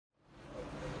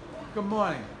Good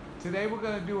morning. Today we're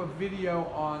going to do a video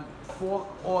on fork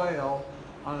oil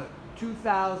on a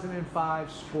 2005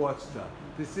 Sportster.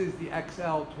 This is the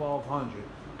XL1200,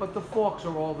 but the forks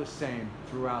are all the same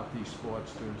throughout these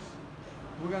Sportsters.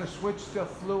 We're going to switch the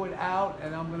fluid out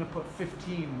and I'm going to put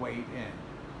 15 weight in.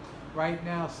 Right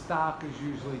now stock is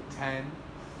usually 10.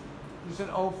 This is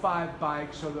an 05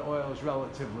 bike, so the oil is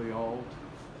relatively old.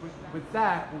 With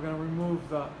that, we're going to remove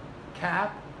the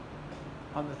cap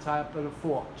on the top of the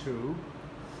fork tube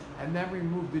and then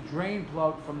remove the drain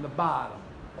plug from the bottom.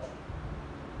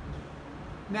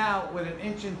 Now with an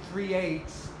 1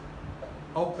 3/8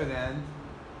 open end,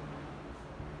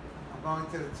 I'm going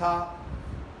to the top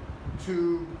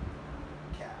tube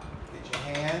cap. Get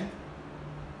your hand,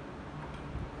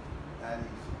 that easy.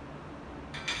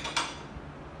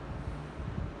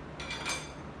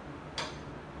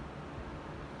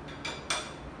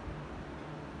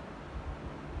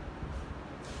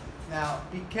 Now,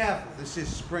 be careful, this is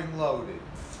spring-loaded.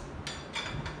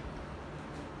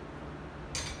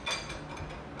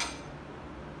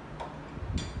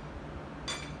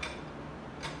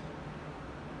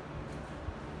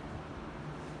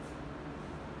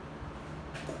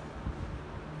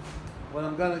 What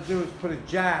I'm going to do is put a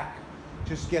jack,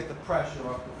 just get the pressure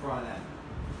off the front end.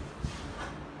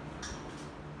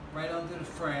 Right under the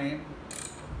frame.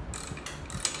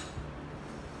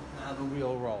 Now the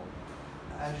wheel rolls.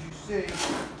 As you see,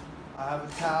 I have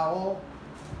a towel,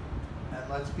 and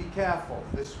let's be careful.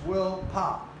 This will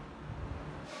pop.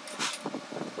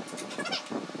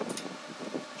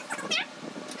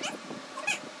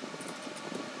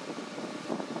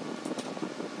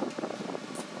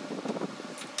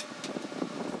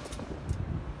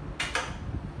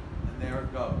 And there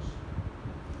it goes.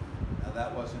 Now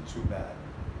that wasn't too bad.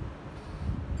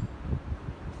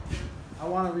 I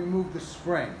want to remove the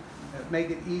spring. Make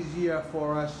it easier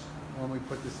for us when we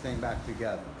put this thing back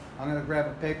together. I'm going to grab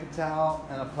a paper towel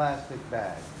and a plastic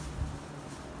bag.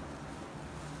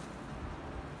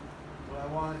 What I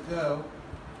want to do,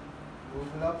 move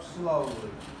it up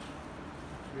slowly.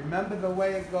 Remember the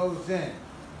way it goes in.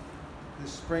 The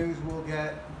springs will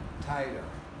get tighter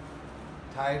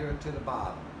to the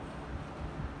bottom.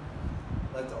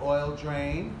 Let the oil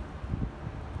drain.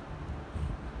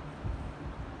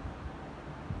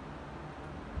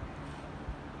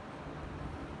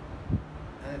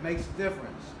 It makes a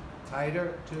difference.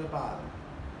 Tighter to the bottom.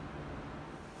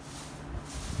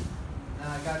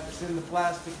 Now I got this in the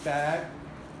plastic bag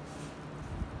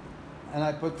and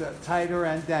I put the tighter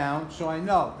end down so I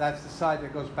know that's the side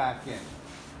that goes back in.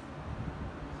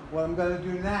 What I'm going to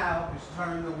do now is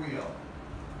turn the wheel.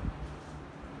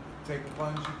 Take the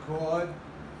bungee cord.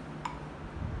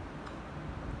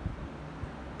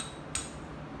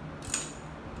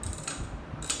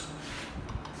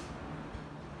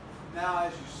 Now,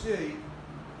 as you see,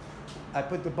 I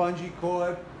put the bungee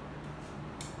cord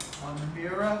on the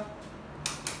mirror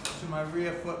to my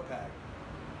rear foot peg.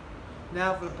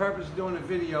 Now, for the purpose of doing a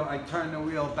video, I turn the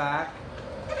wheel back.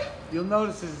 You'll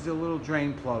notice there's a little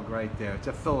drain plug right there. It's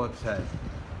a Phillips head.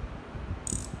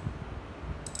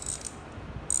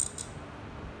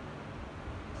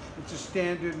 It's a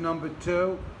standard number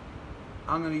 2.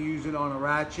 I'm going to use it on a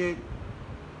ratchet.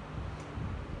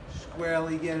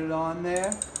 Squarely get it on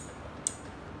there.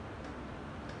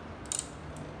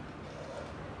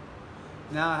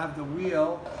 Now I have the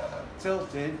wheel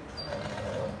tilted.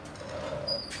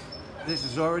 This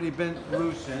has already been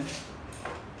loosened.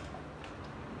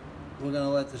 We're going to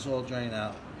let this all drain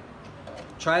out.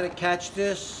 Try to catch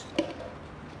this.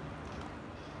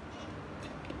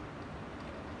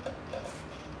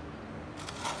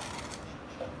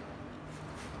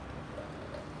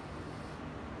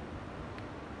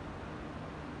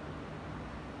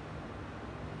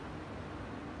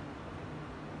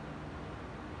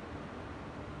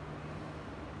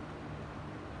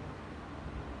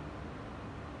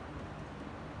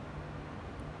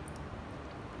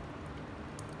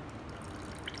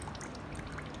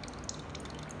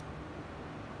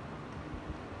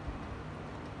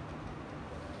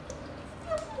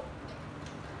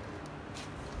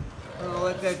 I'm going to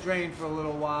let that drain for a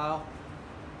little while.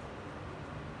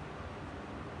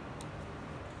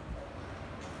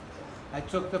 I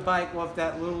took the bike off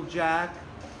that little jack.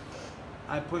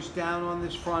 I pushed down on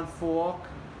this front fork.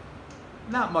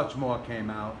 Not much more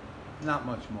came out. Not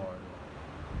much more.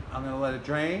 I'm going to let it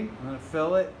drain. I'm going to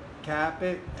fill it, cap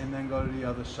it, and then go to the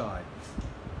other side.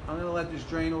 I'm going to let this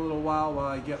drain a little while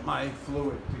I get my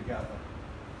fluid together.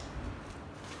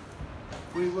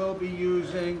 We will be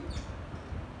using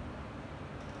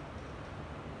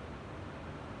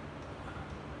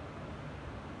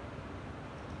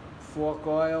fork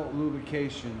oil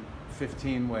lubrication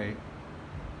 15 weight.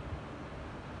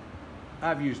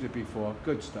 I've used it before,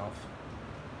 good stuff.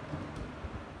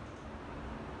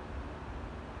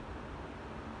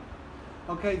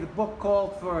 Okay, the book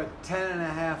called for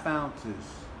 10.5 ounces.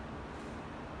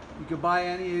 You could buy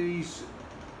any of these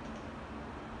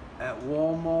at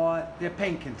Walmart. They're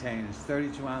paint containers,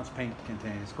 32-ounce paint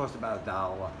containers. Cost about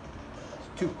 $1.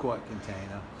 It's a 2-quart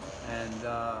container. And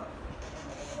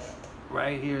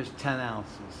right here is 10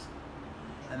 ounces.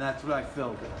 And that's what I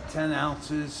filled it. 10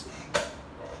 ounces.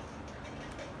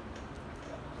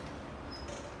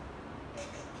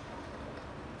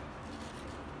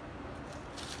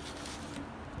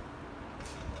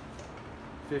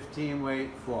 $15 weight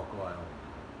fork oil.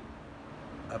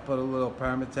 I put a little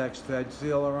Permatex thread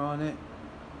sealer on it.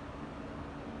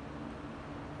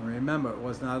 Remember, it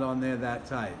was not on there that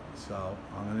tight, so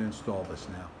I'm going to install this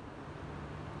now.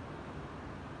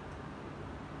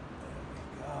 There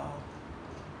we go.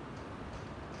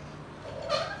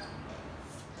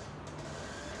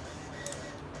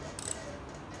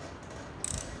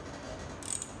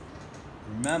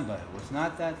 Remember, it was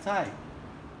not that tight.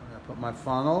 I'm going to put my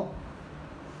funnel.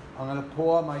 I'm going to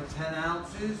pour my 10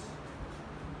 ounces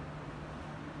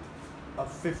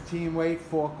of 15 weight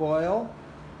fork oil.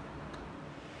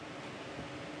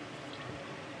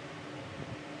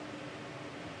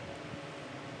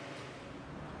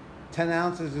 $10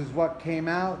 ounces is what came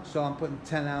out, so I'm putting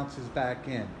 10 ounces back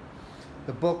in.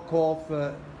 The book called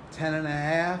for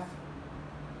 10.5.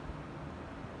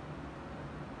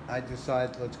 I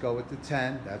decided let's go with the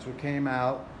 10. That's what came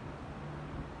out.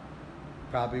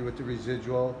 Probably with the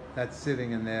residual that's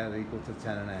sitting in there equal to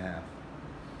 10.5.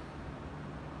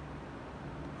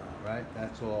 All right,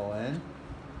 that's all in.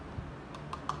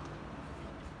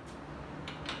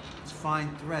 It's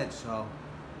fine thread, so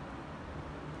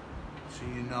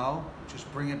you know,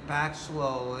 just bring it back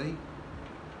slowly.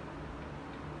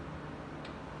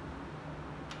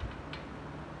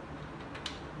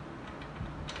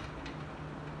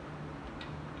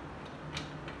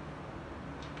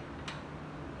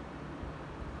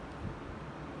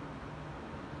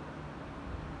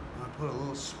 I'm gonna put a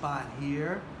little spot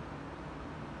here.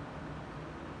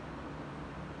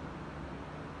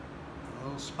 A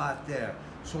little spot there.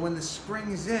 So when the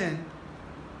spring's in,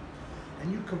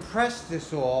 and you compress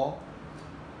this all,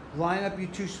 line up your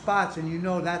 2 spots, and you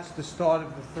know that's the start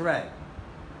of the thread.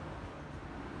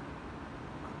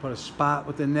 Put a spot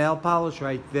with the nail polish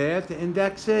right there to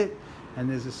index it, and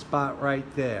there's a spot right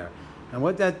there. And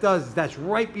what that does is that's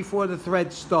right before the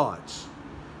thread starts.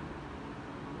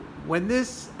 When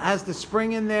this has the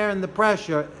spring in there and the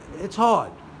pressure, it's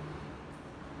hard.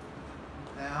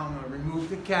 Now I'm going to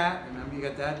remove the cap. Remember, you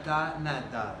got that dot and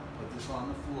that dot. Put this on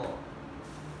the floor.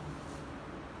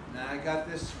 Now I got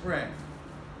this spring.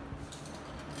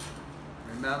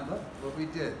 Remember what we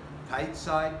did? Tight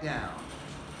side down.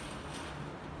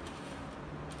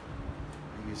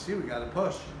 And you see we got to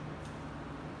push.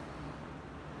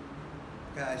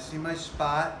 Guys, see my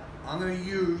spot? I'm going to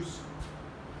use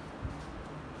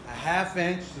a 1/2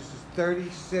 inch. This is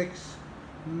 36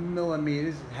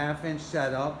 millimeters, 1/2 inch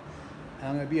setup. And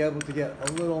I'm going to be able to get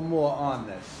a little more on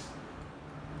this.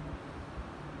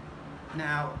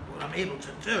 Now, what I'm able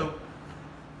to do,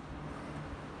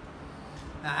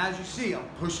 now as you see, I'm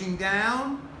pushing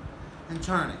down and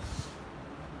turning.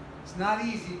 It's not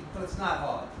easy, but it's not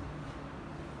hard.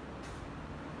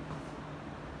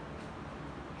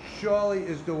 Surely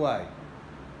is the way.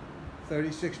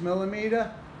 36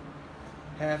 millimeter,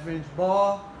 1/2 inch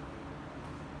bar.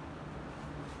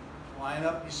 Line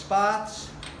up your spots,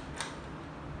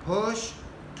 push,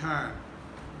 turn.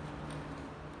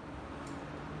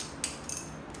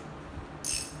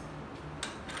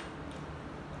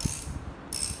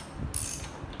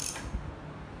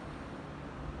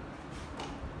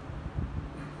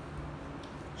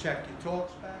 Check your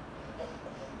torques back.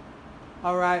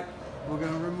 All right, we're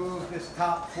going to remove this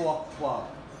top fork plug.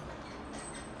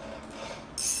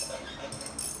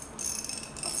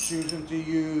 I'm choosing to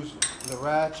use the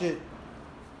ratchet.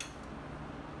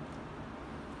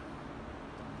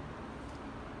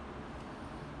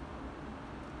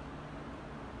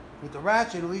 With the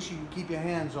ratchet, at least you can keep your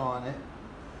hands on it.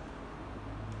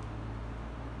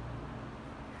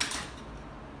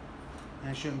 And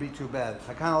it shouldn't be too bad.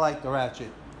 I kind of like the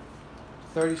ratchet.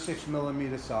 36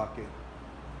 millimeter socket.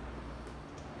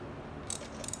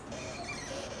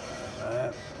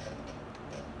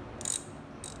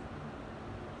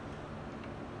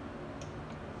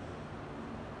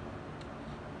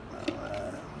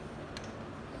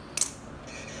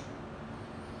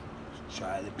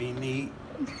 Try to be neat.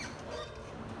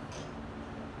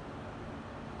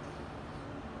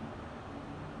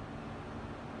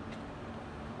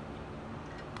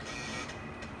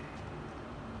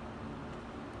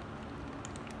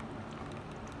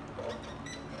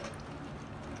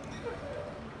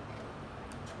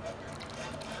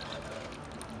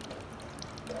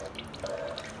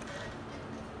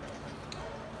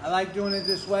 like doing it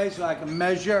this way so I can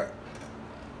measure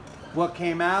what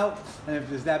came out, and if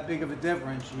there's that big of a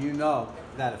difference, you know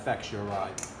that affects your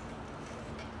ride.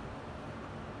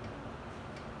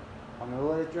 I'm going to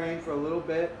let it drain for a little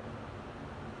bit.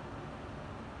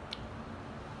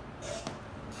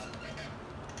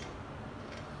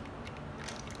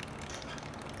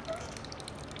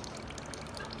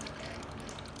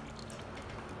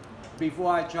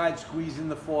 Before I tried squeezing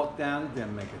the fork down, it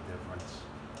didn't make a difference.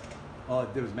 All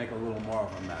it did was make a little more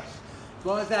of a mess. As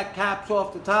long as that cap's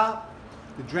off the top,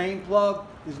 the drain plug,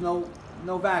 there's no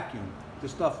vacuum. The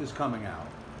stuff is coming out.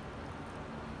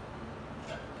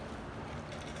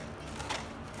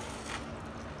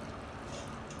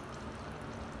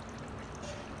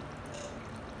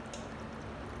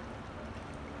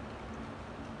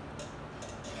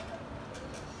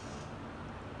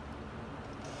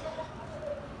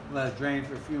 Let it drain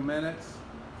for a few minutes.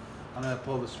 I'm going to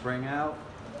pull the spring out.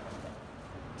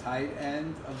 Tight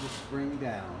end of the spring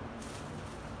down.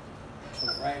 Put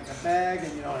it right in the bag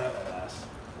and you don't have a mess.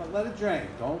 But let it drain.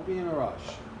 Don't be in a rush.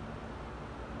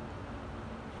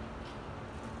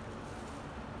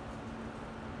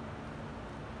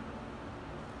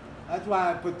 That's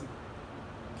why I put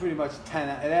pretty much 10.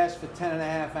 It asked for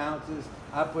 10.5 ounces.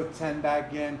 I put 10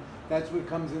 back in. That's what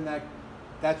comes in that.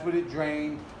 That's what it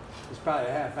drained. There's probably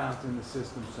a ½ ounce in the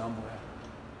system somewhere.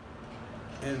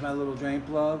 Here's my little drain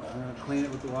plug. I'm going to clean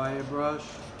it with the wire brush.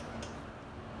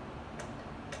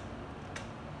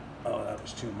 Oh, that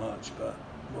was too much, but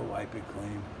we'll wipe it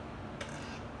clean.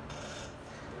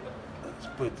 Let's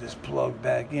put this plug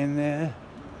back in there.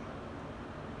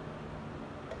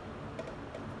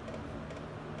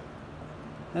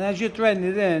 And as you're threading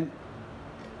it in,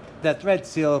 that thread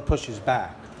sealer pushes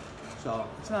back. So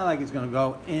it's not like it's going to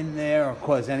go in there or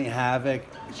cause any havoc.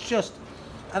 It's just,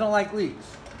 I don't like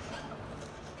leaks.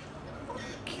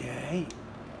 Okay,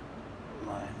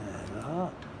 line that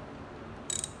up.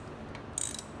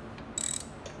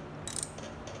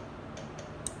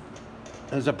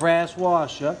 There's a brass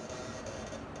washer.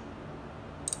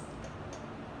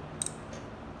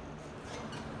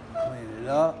 Clean it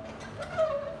up.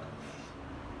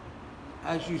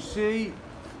 As you see,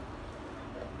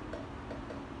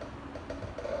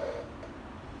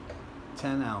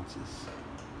 10 ounces.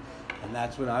 And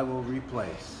that's what I will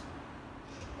replace.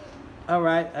 All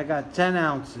right, I got 10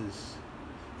 ounces,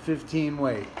 15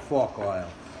 weight, fork oil.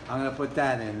 I'm going to put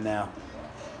that in now.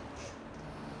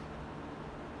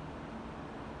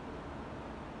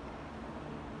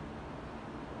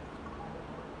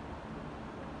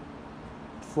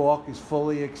 Fork is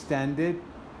fully extended.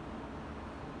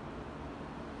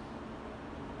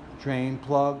 Drain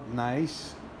plug,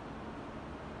 nice,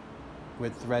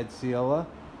 with thread sealer.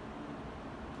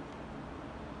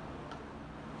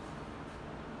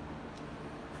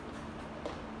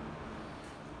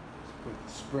 Put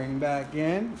the spring back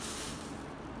in.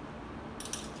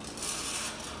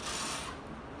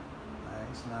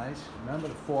 Nice, nice. Remember,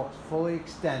 the fork's fully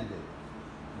extended.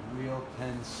 The wheel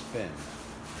can spin.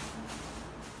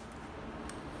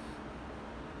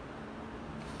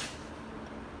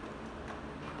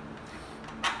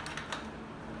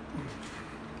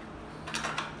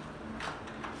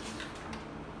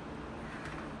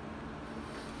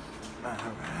 All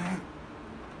right.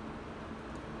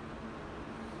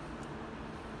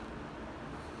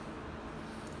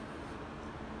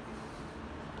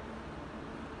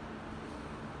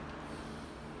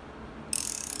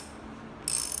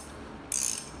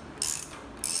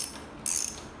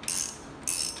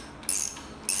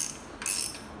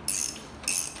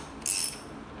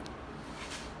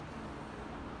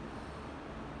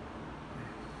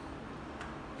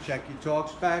 Check your torque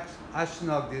specs. I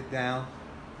snugged it down.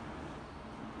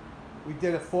 We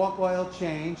did a fork oil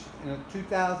change in a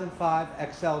 2005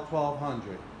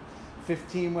 XL1200.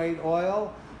 15 weight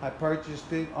oil. I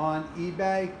purchased it on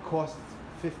eBay. Cost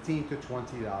 $15 to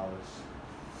 $20.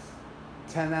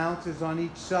 10 ounces on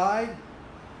each side.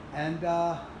 And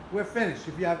we're finished.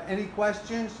 If you have any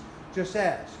questions, just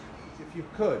ask. If you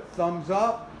could, thumbs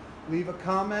up, leave a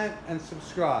comment, and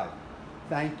subscribe.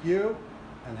 Thank you,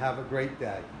 and have a great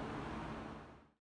day.